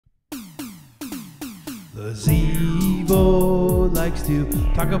LeZevo likes to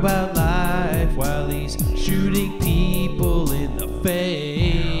talk about life while he's shooting people in the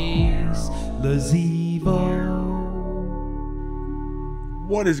face. LeZevo.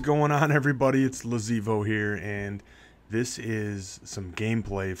 What is going on, everybody? It's LeZevo here, and this is some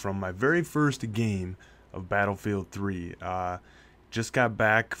gameplay from my very first game of Battlefield 3. Just got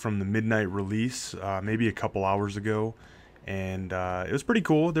back from the midnight release, maybe a couple hours ago, and it was pretty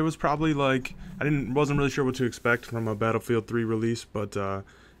cool. There was probably wasn't really sure what to expect from a Battlefield 3 release, but there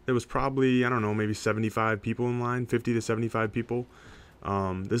was probably, I don't know, maybe 75 people in line, 50 to 75 people.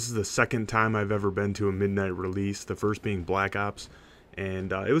 This is the second time I've ever been to a midnight release, the first being Black Ops,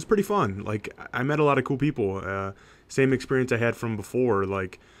 and it was pretty fun. Like, I met a lot of cool people. Same experience I had from before,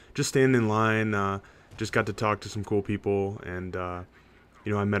 like just standing in line, just got to talk to some cool people, and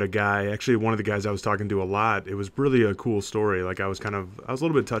I met a guy, actually one of the guys I was talking to a lot. It was really a cool story. Like, I was a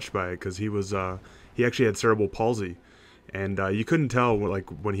little bit touched by it, because he actually had cerebral palsy, and you couldn't tell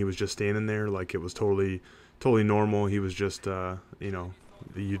when he was just standing there, like it was totally normal. He was just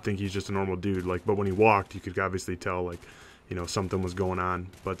you'd think he's just a normal dude, but when he walked, you could obviously tell something was going on.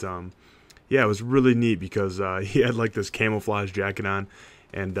 But yeah, it was really neat, because he had this camouflage jacket on,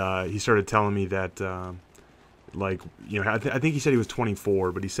 and he started telling me that I think he said he was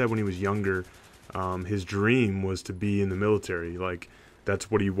 24, but he said when he was younger, his dream was to be in the military. Like,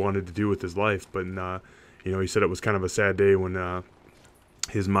 that's what he wanted to do with his life. But he said it was kind of a sad day when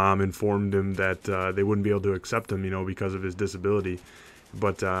his mom informed him that they wouldn't be able to accept him, because of his disability.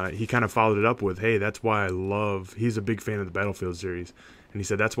 But he kind of followed it up with, hey, that's why he's a big fan of the Battlefield series, and he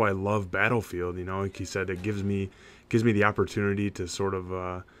said that's why I love Battlefield. He said it gives me the opportunity to sort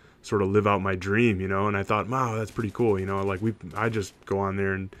of live out my dream, and I thought, wow, that's pretty cool. I just go on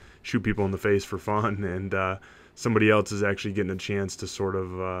there and shoot people in the face for fun, and somebody else is actually getting a chance to sort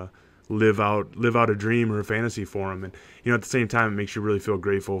of live out a dream or a fantasy for them. And at the same time, it makes you really feel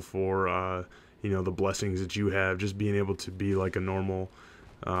grateful for the blessings that you have, just being able to be like a normal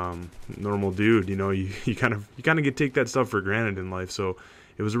dude. You kind of take that stuff for granted in life. So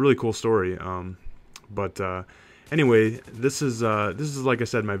it was a really cool story. Anyway, this is like I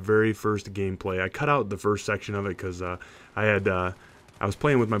said, my very first gameplay. I cut out the first section of it because I was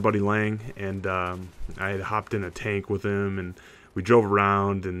playing with my buddy Lang, and I had hopped in a tank with him, and we drove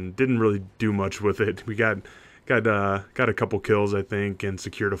around and didn't really do much with it. We got a couple kills, I think, and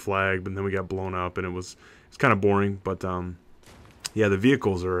secured a flag, but then we got blown up, and it's kind of boring. But yeah, the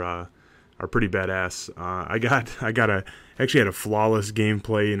vehicles are pretty badass. I actually had a flawless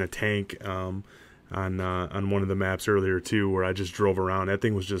gameplay in a tank on one of the maps earlier too, where I just drove around. That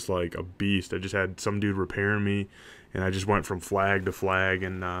thing was just like a beast. I just had some dude repairing me, and I just went from flag to flag,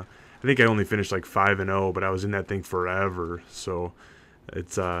 and I think I only finished 5-0, but I was in that thing forever. So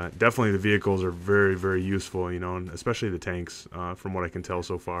it's definitely, the vehicles are very, very useful, and especially the tanks, from what I can tell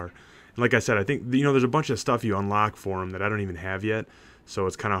so far. And like I said, I think there's a bunch of stuff you unlock for them that I don't even have yet, so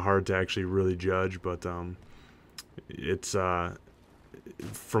it's kind of hard to actually really judge. But it's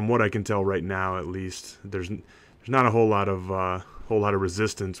from what I can tell right now, at least, there's not a whole lot of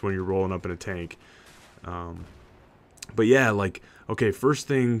resistance when you're rolling up in a tank. But yeah, okay, first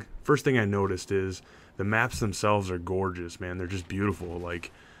thing I noticed is the maps themselves are gorgeous, man. They're just beautiful.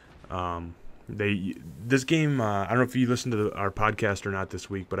 This game, I don't know if you listened to our podcast or not this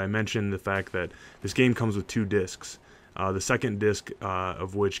week, but I mentioned the fact that this game comes with 2 discs. The second disc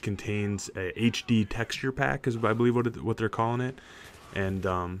of which contains a HD texture pack, is I believe what they're calling it. And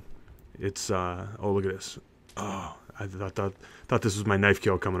it's oh, look at this. Oh, I thought this was my knife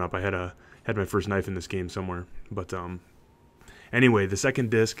kill coming up. I had my first knife in this game somewhere. But anyway, the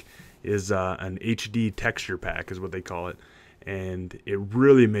second disc is an HD texture pack, is what they call it, and it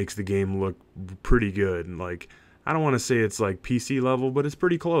really makes the game look pretty good. And I don't want to say it's PC level, but it's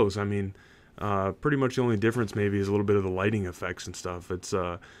pretty close. I mean, pretty much the only difference maybe is a little bit of the lighting effects and stuff.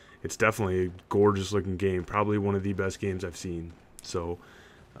 It's definitely a gorgeous looking game, probably one of the best games I've seen. So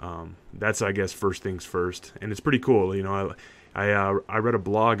that's, I guess, first things first, and it's pretty cool. I read a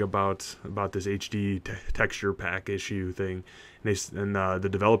blog about this HD texture pack issue thing, and the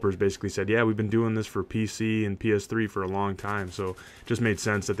developers basically said, yeah, we've been doing this for PC and PS3 for a long time, so it just made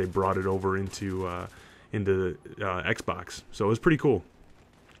sense that they brought it over into Xbox. So it was pretty cool.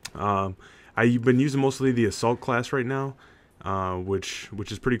 I've been using mostly the assault class right now, which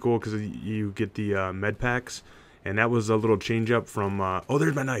is pretty cool, because you get the med packs. And that was a little change up from oh,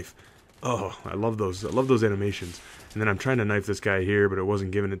 there's my knife. Oh, I love those animations. And then I'm trying to knife this guy here, but it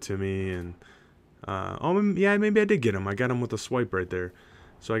wasn't giving it to me. And oh yeah, maybe I did get him. I got him with a swipe right there.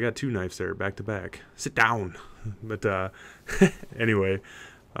 So I got 2 knives there, back to back. Sit down. But anyway,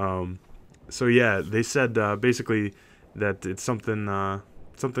 So yeah, they said basically that it's something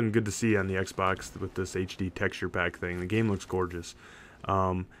good to see on the Xbox with this HD texture pack thing. The game looks gorgeous.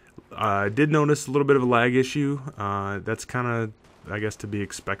 I did notice a little bit of a lag issue. That's kind of, I guess, to be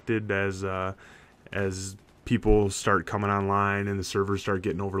expected as people start coming online and the servers start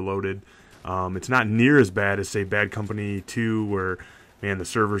getting overloaded. It's not near as bad as, say, Bad Company 2, where, man, the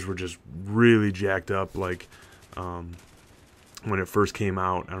servers were just really jacked up, like when it first came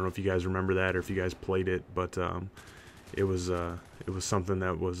out. I don't know if you guys remember that or if you guys played it, but it was something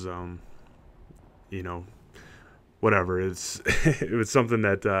that was, you know, whatever. It was something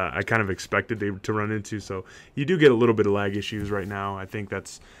that I kind of expected to run into. So you do get a little bit of lag issues right now. I think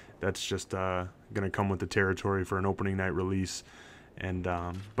that's just going to come with the territory for an opening night release. And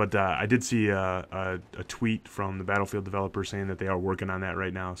but I did see a tweet from the Battlefield developer saying that they are working on that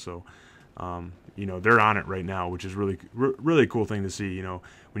right now. So you know, they're on it right now, which is really a cool thing to see. You know,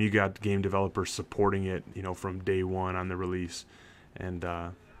 when you got game developers supporting it, you know, from day one on the release. And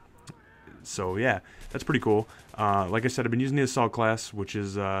so yeah, that's pretty cool. Like I said, I've been using the Assault class, which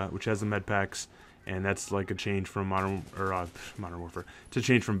has the med packs, and that's like a change from Modern Warfare. It's a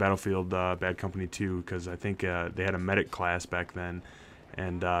change from Battlefield Bad Company 2, because I think they had a medic class back then,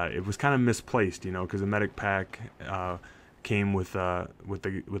 and it was kind of misplaced, you know, because the medic pack came with the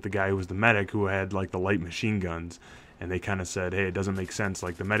guy who was the medic, who had like the light machine guns. And they kind of said, hey, it doesn't make sense.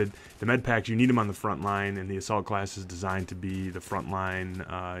 Like the med packs, you need them on the front line, and the Assault class is designed to be the front line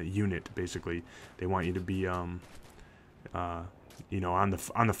unit. Basically, they want you to be, you know, on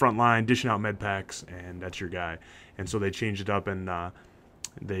the front line, dishing out med packs, and that's your guy. And so they changed it up, and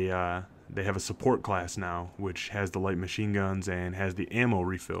they have a support class now, which has the light machine guns and has the ammo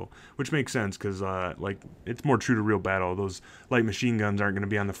refill, which makes sense because like it's more true to real battle. Those light machine guns aren't going to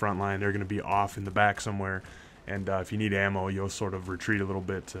be on the front line; they're going to be off in the back somewhere. And if you need ammo, you'll sort of retreat a little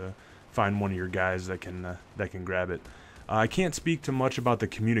bit to find one of your guys that can grab it. I can't speak too much about the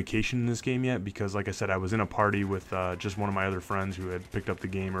communication in this game yet because, like I said, I was in a party with just one of my other friends who had picked up the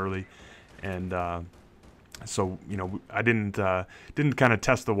game early, and so you know I didn't kind of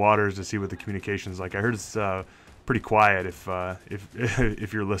test the waters to see what the communication's like. I heard it's pretty quiet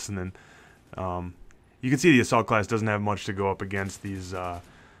if you're listening. You can see the Assault class doesn't have much to go up against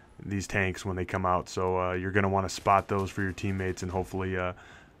these tanks when they come out, so you're going to want to spot those for your teammates, and hopefully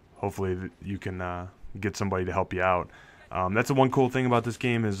you can get somebody to help you out. That's the one cool thing about this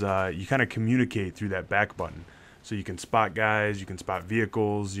game is you kind of communicate through that back button, so you can spot guys, you can spot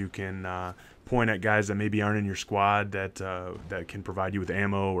vehicles, you can point at guys that maybe aren't in your squad that can provide you with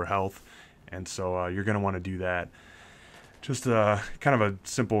ammo or health, and so you're going to want to do that. Just kind of a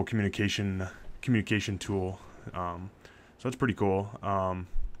simple communication tool. So that's pretty cool.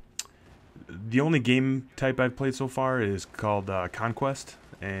 The only game type I've played so far is called Conquest,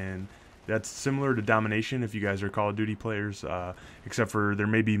 and that's similar to Domination if you guys are Call of Duty players, except for there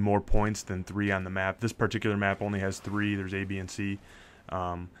may be more points than 3 on the map. This particular map only has 3. There's A, B, and C,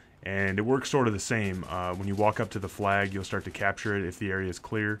 and it works sort of the same. When you walk up to the flag, you'll start to capture it if the area is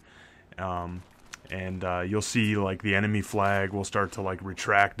clear, and you'll see like the enemy flag will start to like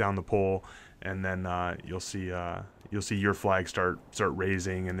retract down the pole, and then you'll see your flag start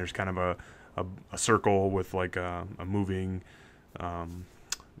raising, and there's kind of a circle with like a moving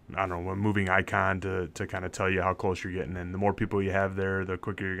I don't know, a moving icon to kind of tell you how close you're getting, and the more people you have there, the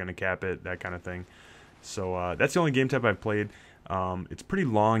quicker you're going to cap it, that kind of thing. So that's the only game type I've played. It's pretty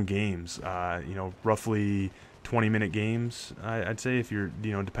long games, you know, roughly 20-minute games, I'd say, if you're,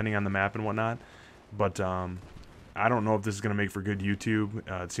 you know, depending on the map and whatnot. But I don't know if this is going to make for good YouTube.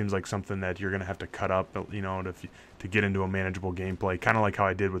 It seems like something that you're going to have to cut up, you know, to get into a manageable gameplay, kind of like how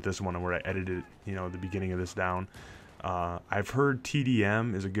I did with this one, where I edited, you know, the beginning of this down. I've heard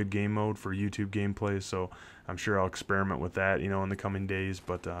TDM is a good game mode for YouTube gameplay, so I'm sure I'll experiment with that, you know, in the coming days.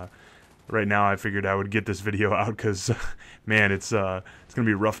 But right now, I figured I would get this video out because, man, it's gonna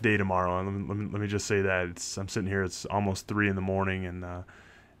be a rough day tomorrow. And let me just say that I'm sitting here. It's almost 3 in the morning, and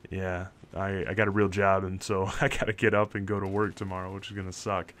yeah, I got a real job, and so I got to get up and go to work tomorrow, which is gonna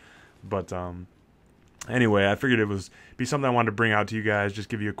suck. But anyway, I figured it was be something I wanted to bring out to you guys, just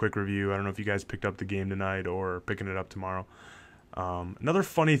give you a quick review. I don't know if you guys picked up the game tonight or picking it up tomorrow. Another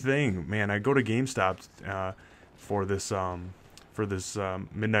funny thing, man, I go to GameStop for this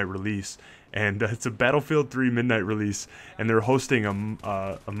midnight release, and it's a Battlefield 3 midnight release, and they're hosting a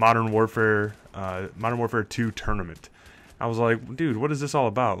Modern Warfare 2 tournament. I was like, dude, what is this all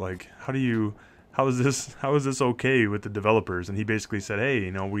about? Like, how is this okay with the developers? And he basically said, hey,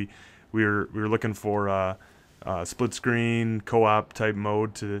 you know, we were looking for a split screen co-op type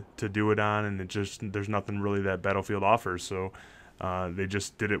mode to do it on, and there's nothing really that Battlefield offers. So They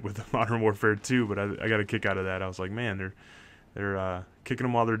just did it with Modern Warfare 2, but I got a kick out of that. I was like, man, they're kicking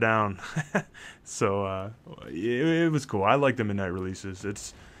them while they're down. So it was cool. I like the midnight releases.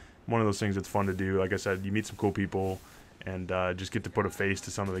 It's one of those things that's fun to do. Like I said, you meet some cool people and just get to put a face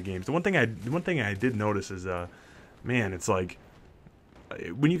to some of the games. The one thing I did notice is, man, it's like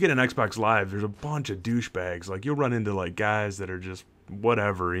when you get an Xbox Live, there's a bunch of douchebags. Like you'll run into like guys that are just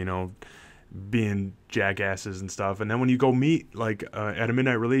whatever, being jackasses and stuff. And then when you go meet like at a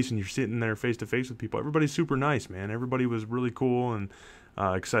midnight release and you're sitting there face to face with people, everybody's super nice, man. Everybody was really cool and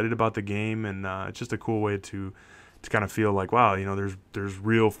excited about the game, and it's just a cool way to kind of feel like, wow, there's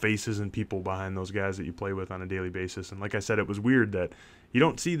real faces and people behind those guys that you play with on a daily basis. And like I said, it was weird that you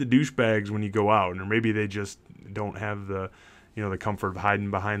don't see the douchebags when you go out, or maybe they just don't have the the comfort of hiding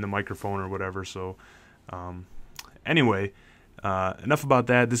behind the microphone or whatever. So anyway, enough about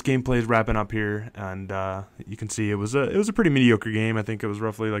that. This gameplay is wrapping up here, and you can see it was a pretty mediocre game. I think it was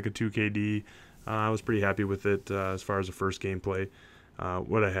roughly like a 2KD. I was pretty happy with it as far as the first gameplay.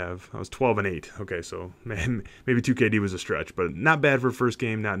 What I was 12-8. Okay, so man, maybe 2KD was a stretch, but not bad for a first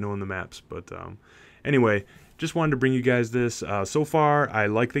game, not knowing the maps. But anyway, just wanted to bring you guys this. So far, I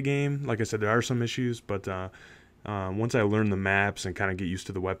like the game. Like I said, there are some issues, but once I learn the maps and kind of get used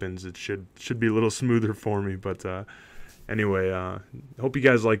to the weapons, it should be a little smoother for me. But anyway, hope you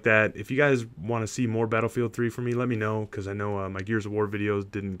guys like that. If you guys want to see more Battlefield 3 from me, let me know, because I know my Gears of War videos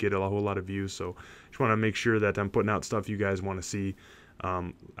didn't get a whole lot of views, so just want to make sure that I'm putting out stuff you guys want to see.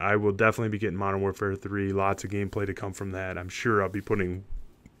 I will definitely be getting Modern Warfare 3, lots of gameplay to come from that. I'm sure I'll be putting,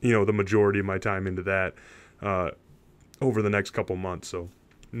 the majority of my time into that over the next couple months, so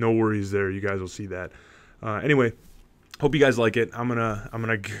no worries there. You guys will see that. Anyway, hope you guys like it. I'm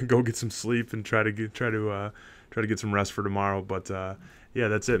gonna go get some sleep and try to get some rest for tomorrow. But yeah,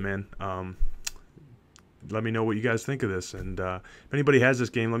 that's it, man. Let me know what you guys think of this, and if anybody has this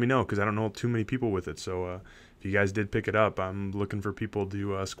game, let me know, because I don't know too many people with it. So if you guys did pick it up, I'm looking for people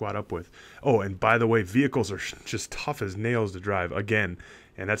to squad up with. Oh, and by the way, vehicles are just tough as nails to drive again,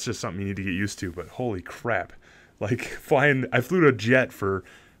 and that's just something you need to get used to. But holy crap, like flying, I flew a jet for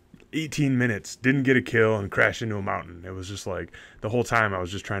 18 minutes, didn't get a kill, and crashed into a mountain. It was just like the whole time I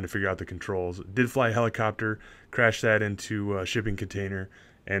was just trying to figure out the controls. Did fly a helicopter, crashed that into a shipping container,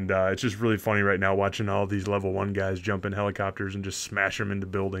 and it's just really funny right now watching all these level 1 guys jump in helicopters and just smash them into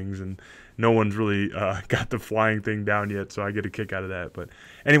buildings, and no one's really got the flying thing down yet, so I get a kick out of that. But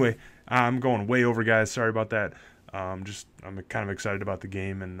anyway, I'm going way over, guys. Sorry about that. I'm kind of excited about the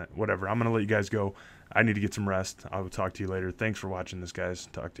game and whatever. I'm going to let you guys go. I need to get some rest. I will talk to you later. Thanks for watching this, guys.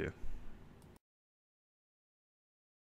 Talk to you.